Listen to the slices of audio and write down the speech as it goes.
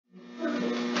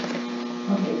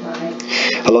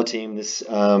Hello team, this is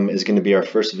going to be our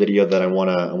first video that I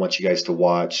want you guys to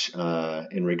watch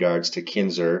in regards to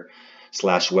Kinnser /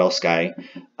 WellSky.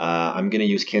 I'm going to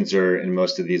use Kinnser in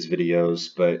most of these videos,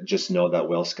 but just know that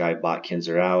WellSky bought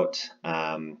Kinnser out.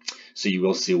 So you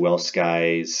will see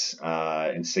WellSky's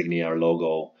insignia or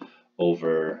logo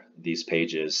over these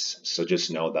pages, so just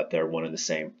know that they're one and the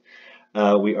same.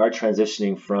 We are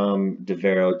transitioning from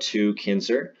Devero to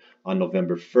Kinnser on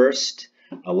November 1st.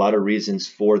 A lot of reasons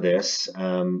for this,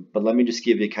 but let me just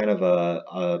give you kind of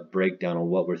a breakdown on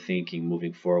what we're thinking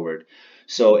moving forward.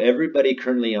 So everybody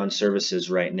currently on services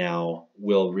right now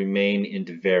will remain in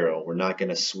Devero. We're not going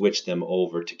to switch them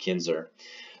over to Kinnser.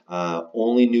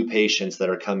 Only new patients that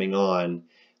are coming on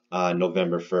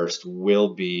November 1st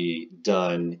will be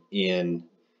done in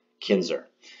Kinnser.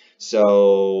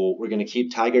 So we're going to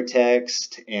keep Tiger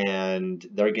Text, and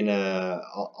they're going to,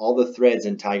 all the threads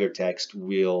in Tiger Text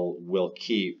will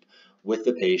keep with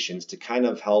the patients to kind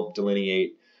of help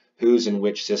delineate who's in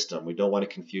which system. We don't want to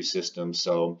confuse systems,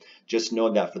 so just know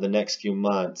that for the next few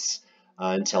months,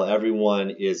 until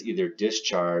everyone is either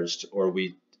discharged or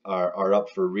we are up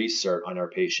for recert on our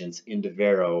patients in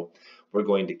Devero, we're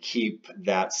going to keep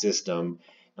that system,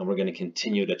 and we're going to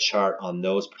continue to chart on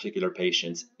those particular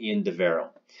patients in Devero.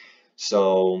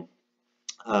 So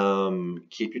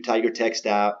keep your Tiger Text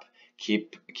app,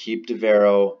 keep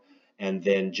Devero, and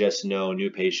then just know new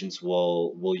patients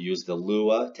will use the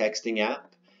Lua texting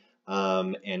app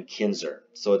and Kinnser.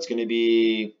 So it's going to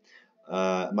be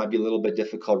might be a little bit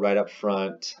difficult right up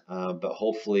front, but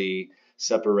hopefully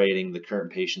separating the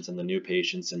current patients and the new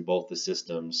patients in both the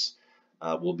systems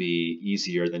will be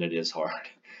easier than it is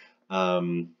hard.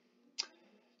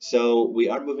 So we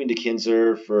are moving to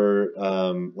Kinnser for,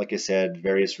 like I said,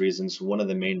 various reasons. One of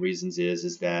the main reasons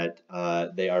is that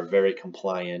they are very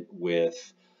compliant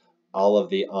with all of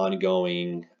the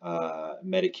ongoing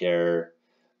Medicare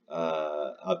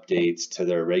updates to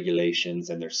their regulations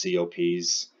and their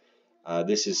COPs.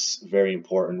 This is very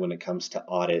important when it comes to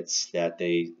audits that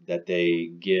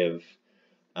they give.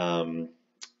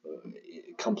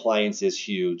 Compliance is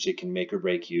huge. It can make or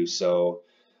break you. So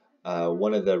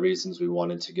one of the reasons we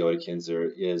wanted to go to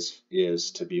Kinnser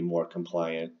is to be more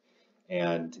compliant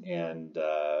and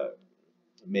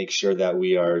make sure that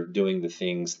we are doing the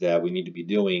things that we need to be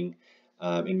doing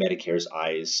in Medicare's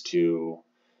eyes to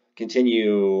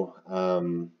continue,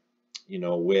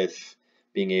 with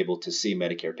being able to see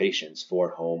Medicare patients for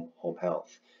home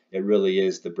health. It really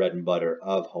is the bread and butter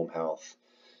of home health.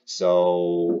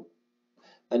 So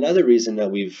another reason that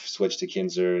we've switched to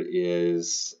Kinnser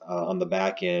is on the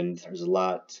back end. There's a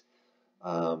lot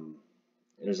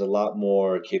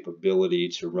more capability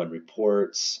to run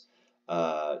reports,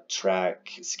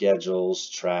 track schedules,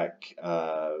 track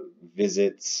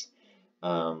visits,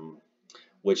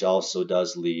 which also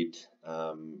does lead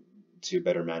to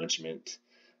better management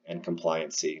and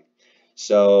compliancy.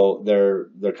 So their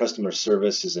customer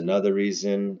service is another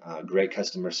reason. Great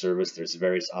customer service. There's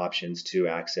various options to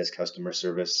access customer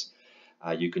service.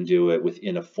 You can do it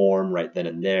within a form right then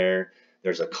and there.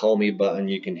 There's a call me button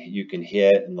you can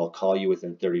hit, and they'll call you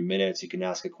within 30 minutes. You can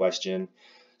ask a question.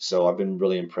 So I've been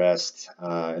really impressed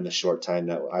in the short time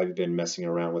that I've been messing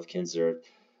around with Kinnser,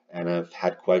 and I've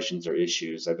had questions or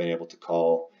issues. I've been able to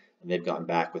call, and they've gotten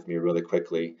back with me really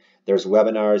quickly. There's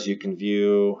webinars you can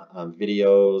view,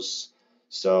 videos.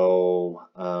 So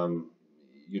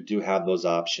you do have those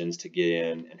options to get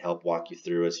in and help walk you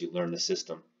through as you learn the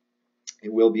system.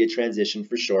 It will be a transition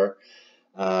for sure.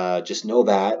 Just know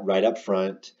that right up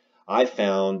front. I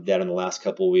found that in the last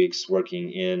couple of weeks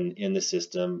working in the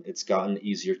system, it's gotten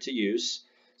easier to use.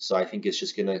 So I think it's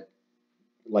just going to,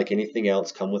 like anything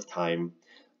else, come with time.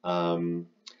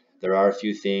 There are a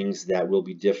few things that will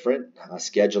be different.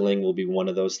 Scheduling will be one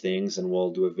of those things, and we'll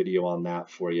do a video on that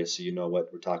for you so you know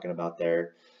what we're talking about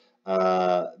there.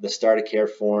 The start of care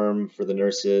form for the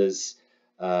nurses,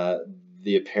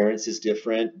 the appearance is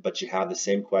different, but you have the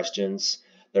same questions.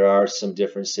 There are some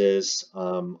differences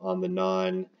on the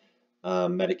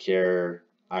non-Medicare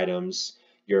items.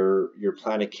 Your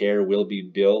plan of care will be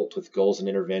built with goals and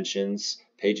interventions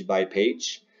page by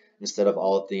page instead of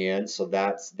all at the end, so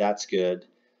that's good.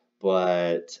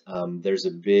 But there's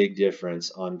a big difference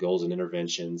on goals and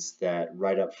interventions that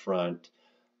right up front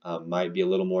might be a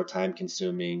little more time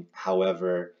consuming.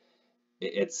 However,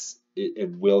 it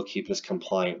will keep us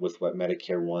compliant with what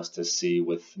Medicare wants to see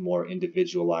with more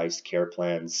individualized care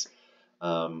plans.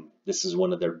 This is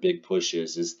one of their big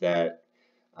pushes, is that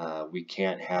we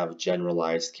can't have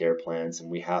generalized care plans, and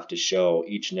we have to show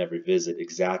each and every visit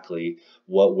exactly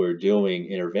what we're doing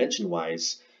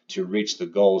intervention-wise to reach the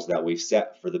goals that we've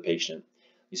set for the patient.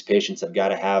 These patients have got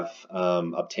to have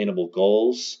obtainable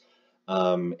goals,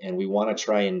 and we want to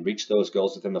try and reach those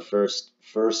goals within the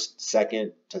first,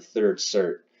 second to third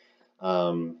cert.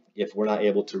 If we're not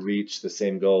able to reach the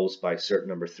same goals by cert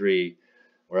number 3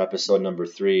 or episode number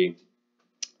 3,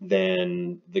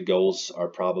 then the goals are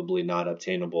probably not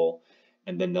obtainable.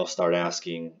 And then they'll start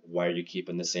asking, why are you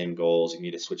keeping the same goals? You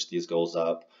need to switch these goals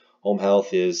up. Home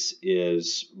health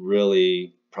is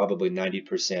really probably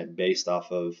 90% based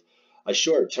off of a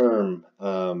short-term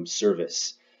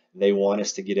service. They want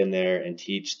us to get in there and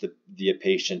teach the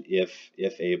patient,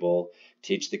 if able,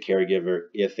 teach the caregiver,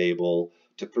 if able,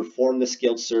 to perform the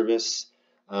skilled service.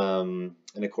 And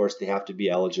of course, they have to be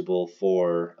eligible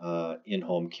for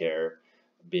in-home care,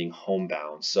 being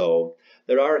homebound. So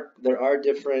there are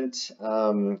different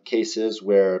cases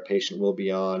where a patient will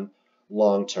be on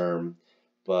long term,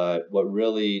 but what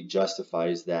really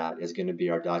justifies that is going to be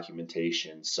our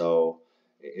documentation. So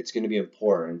it's going to be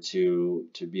important to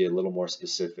be a little more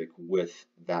specific with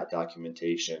that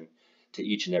documentation to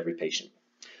each and every patient.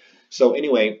 So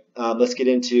anyway, let's get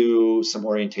into some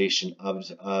orientation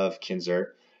of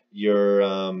Kinnser.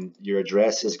 Your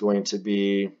address is going to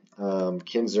be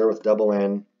Kinnser with double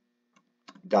N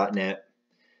 .net.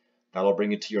 That'll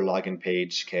bring you to your login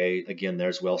page. Okay, again,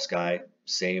 there's WellSky,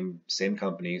 same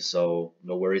company, so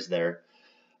no worries there.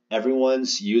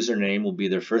 Everyone's username will be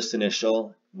their first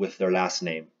initial with their last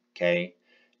name. Okay,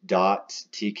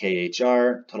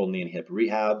 .tkhr, total knee and hip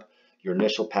rehab. Your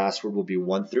initial password will be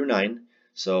 1 through 9.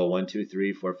 So 1, 2,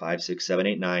 3, 4, 5, 6, 7,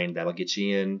 8, 9. That'll get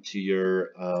you into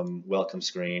your welcome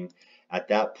screen. At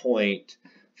that point,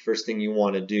 first thing you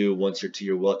want to do once you're to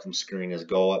your welcome screen is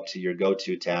go up to your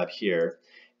go-to tab here,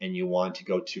 and you want to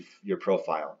go to your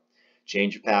profile.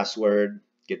 Change your password,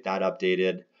 get that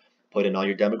updated, put in all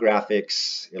your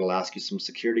demographics. It'll ask you some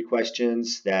security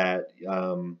questions that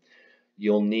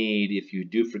you'll need. If you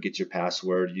do forget your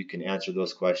password, you can answer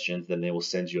those questions, then they will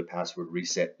send you a password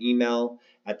reset email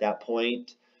at that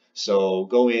point. So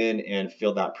go in and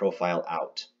fill that profile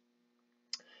out.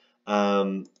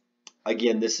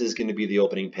 Again, this is going to be the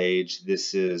opening page.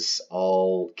 This is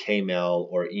all K-mail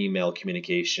or email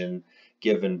communication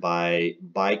given by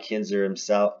Kinnser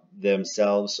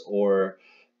themselves or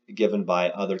given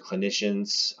by other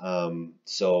clinicians.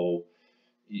 So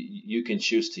you can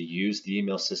choose to use the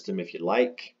email system if you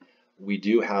like. We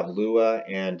do have Lua,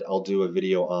 and I'll do a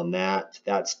video on that.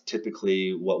 That's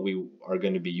typically what we are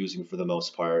going to be using for the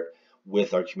most part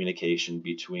with our communication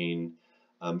between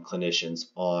clinicians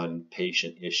on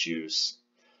patient issues.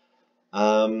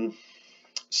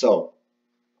 So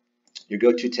your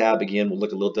go-to tab, again, will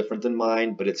look a little different than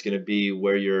mine, but it's going to be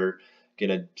where you're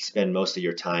going to spend most of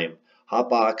your time.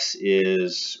 Hotbox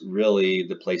is really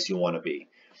the place you want to be.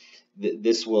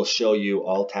 This will show you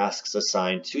all tasks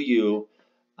assigned to you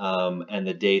and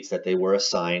the dates that they were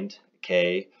assigned,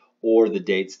 okay, or the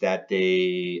dates that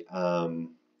they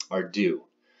are due.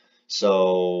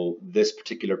 So this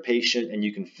particular patient, and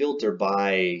you can filter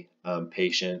by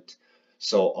patient.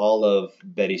 So all of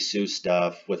Betty Sue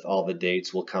stuff with all the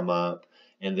dates will come up,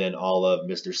 and then all of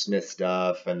Mr. Smith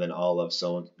stuff, and then all of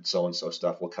so-and-so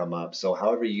stuff will come up. So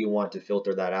however you want to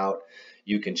filter that out,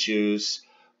 you can choose.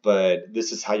 But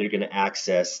this is how you're going to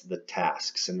access the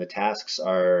tasks. And the tasks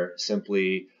are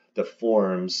simply the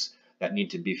forms that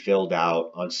need to be filled out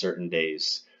on certain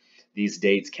days. These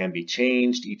dates can be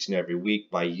changed each and every week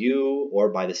by you or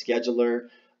by the scheduler.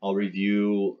 I'll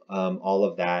review all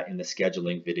of that in the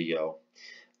scheduling video.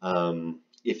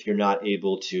 If you're not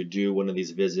able to do one of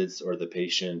these visits or the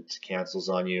patient cancels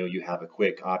on you, you have a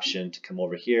quick option to come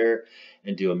over here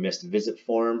and do a missed visit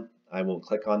form. I won't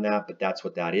click on that, but that's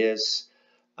what that is.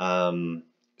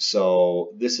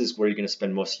 So this is where you're going to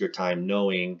spend most of your time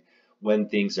knowing when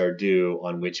things are due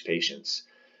on which patients.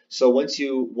 So once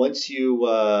you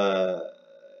are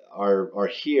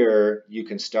here, you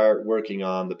can start working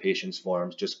on the patient's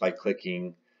forms just by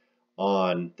clicking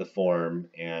on the form,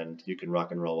 and you can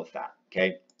rock and roll with that.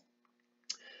 Okay.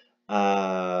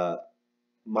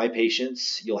 My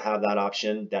patients, you'll have that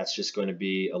option. That's just going to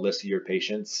be a list of your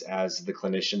patients as the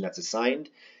clinician that's assigned.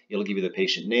 It'll give you the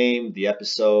patient name, the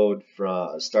episode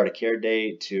from start of care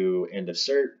date to end of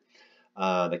cert,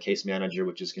 the case manager,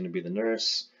 which is going to be the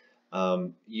nurse.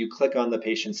 You click on the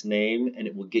patient's name and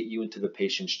it will get you into the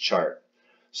patient's chart.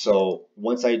 So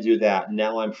once I do that,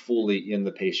 now I'm fully in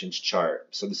the patient's chart.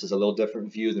 So this is a little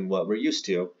different view than what we're used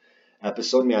to.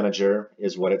 Episode manager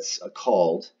is what it's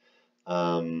called.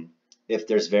 If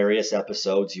there's various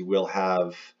episodes, you will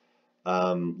have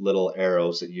little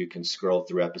arrows that you can scroll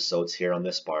through episodes here on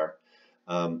this bar.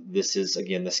 This is,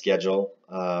 again, the schedule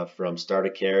from start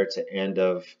of care to end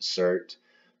of cert.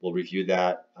 We'll review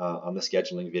that on the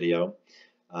scheduling video.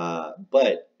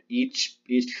 But each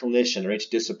clinician or each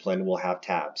discipline will have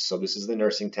tabs. So this is the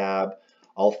nursing tab.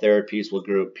 All therapies will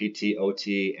group PT,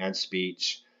 OT, and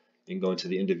speech. You can go into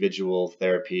the individual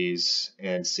therapies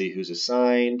and see who's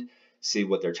assigned, see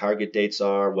what their target dates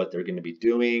are, what they're going to be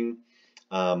doing.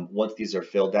 Once these are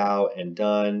filled out and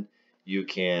done, you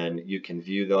can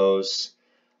view those.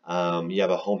 You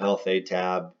have a home health aid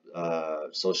tab,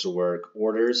 social work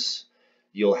orders.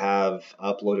 You'll have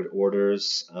uploaded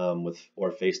orders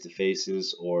or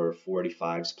face-to-faces or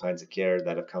 485s, plans of care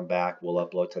that have come back. We'll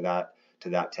upload to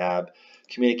that tab.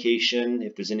 Communication,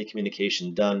 if there's any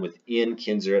communication done within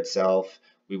Kinnser itself,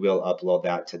 we will upload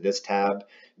that to this tab.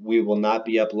 We will not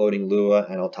be uploading Lua,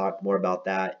 and I'll talk more about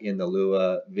that in the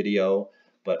Lua video,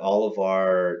 but all of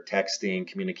our texting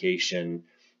communication,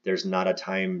 there's not a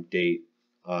time date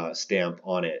stamp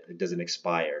on it. It doesn't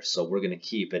expire. So we're going to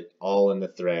keep it all in the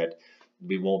thread.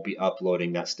 We won't be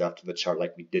uploading that stuff to the chart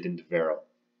like we did in Devero.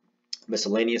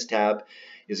 Miscellaneous tab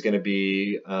is going to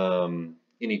be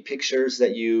any pictures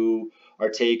that you are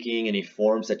taking, any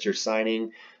forms that you're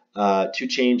signing. Two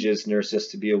changes, nurses,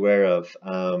 to be aware of.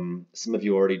 Some of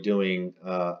you are already doing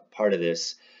part of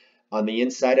this. On the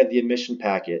inside of the admission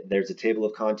packet, there's a table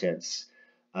of contents.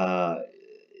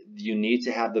 You need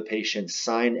to have the patient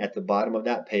sign at the bottom of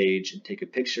that page and take a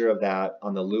picture of that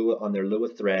on their Lua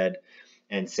thread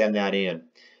and send that in.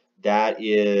 That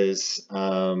is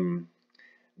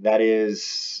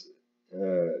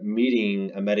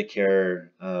meeting a Medicare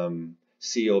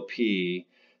COP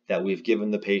that we've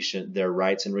given the patient their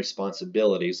rights and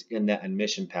responsibilities in that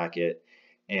admission packet,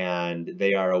 and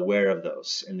they are aware of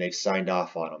those and they've signed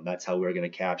off on them. That's how we're going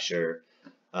to capture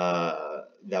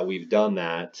that we've done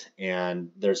that.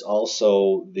 And there's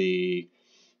also a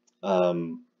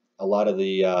lot of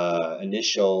the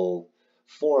initial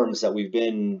forms that we've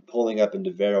been pulling up in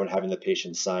Devero and having the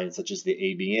patient sign, such as the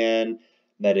ABN,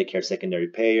 Medicare Secondary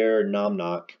Payer,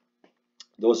 NOMNOC.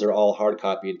 Those are all hard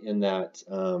copied in that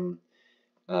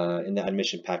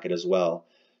admission packet as well.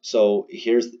 So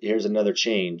here's another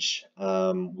change.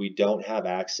 We don't have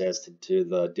access to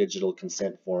the digital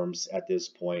consent forms at this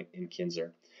point in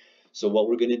Kinnser. So what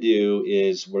we're going to do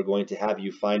is we're going to have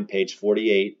you find page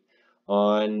 48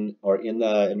 on or in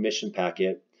the admission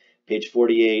packet. Page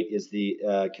 48 is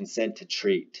the consent to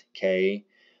treat. Okay,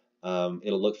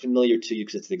 it'll look familiar to you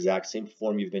because it's the exact same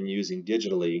form you've been using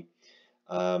digitally,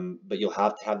 but you'll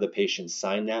have to have the patient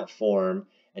sign that form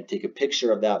and take a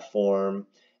picture of that form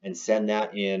and send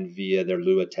that in via their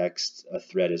Lua text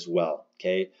thread as well.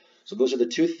 Okay, so those are the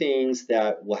two things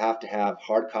that we'll have to have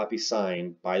hard copy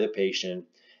signed by the patient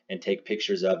and take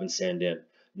pictures of and send in.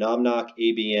 NOMNOC,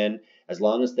 ABN, as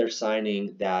long as they're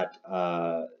signing that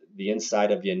the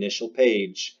inside of the initial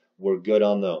page, we're good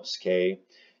on those. Okay.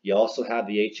 You also have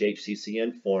the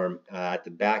HHCCN form at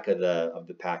the back of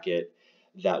the packet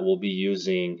that we'll be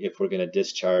using if we're going to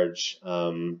discharge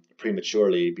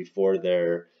prematurely before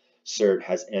their cert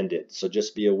has ended. So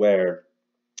just be aware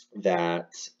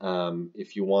that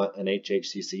if you want an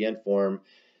HHCCN form,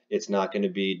 it's not going to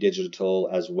be digital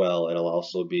as well. It'll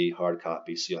also be hard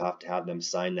copy. So you'll have to have them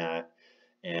sign that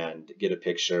and get a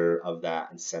picture of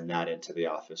that and send that into the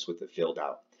office with it filled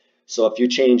out. So a few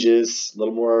changes, a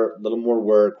little more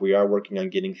work. We are working on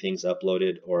getting things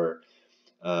uploaded or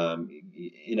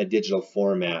in a digital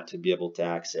format to be able to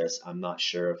access. I'm not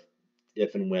sure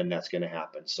if and when that's going to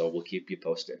happen. So we'll keep you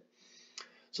posted.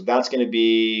 So that's going to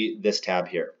be this tab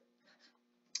here.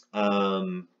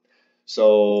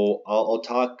 So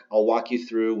I'll walk you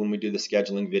through when we do the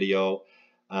scheduling video,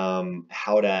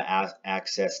 how to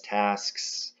access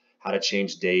tasks, how to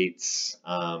change dates,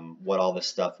 what all this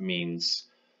stuff means.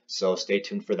 So stay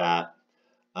tuned for that.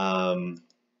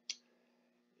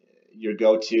 You're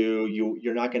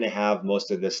not going to have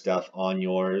most of this stuff on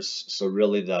yours. So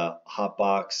really the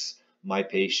Hotbox, My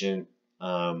Patient,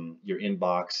 your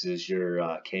inbox is your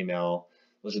KMail.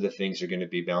 Those are the things you're going to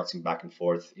be bouncing back and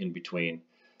forth in between.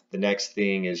 The next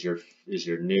thing is your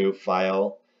new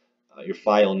file, your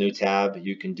file new tab.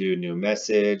 You can do new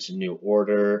message, new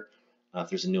order, if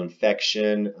there's a new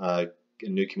infection, a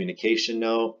new communication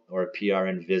note, or a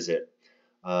PRN visit.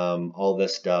 All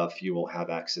this stuff you will have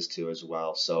access to as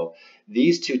well. So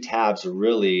these two tabs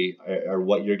really are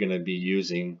what you're going to be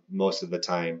using most of the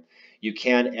time. You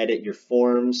can edit your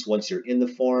forms once you're in the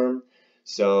form,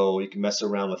 so you can mess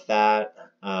around with that.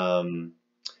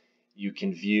 You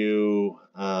can view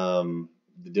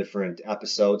the different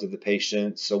episodes of the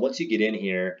patient. So once you get in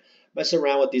here, mess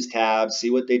around with these tabs, see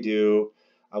what they do.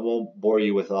 I won't bore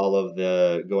you with all of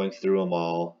the going through them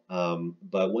all,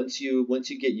 but once you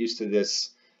get used to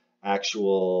this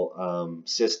actual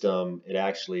system, it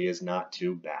actually is not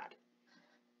too bad.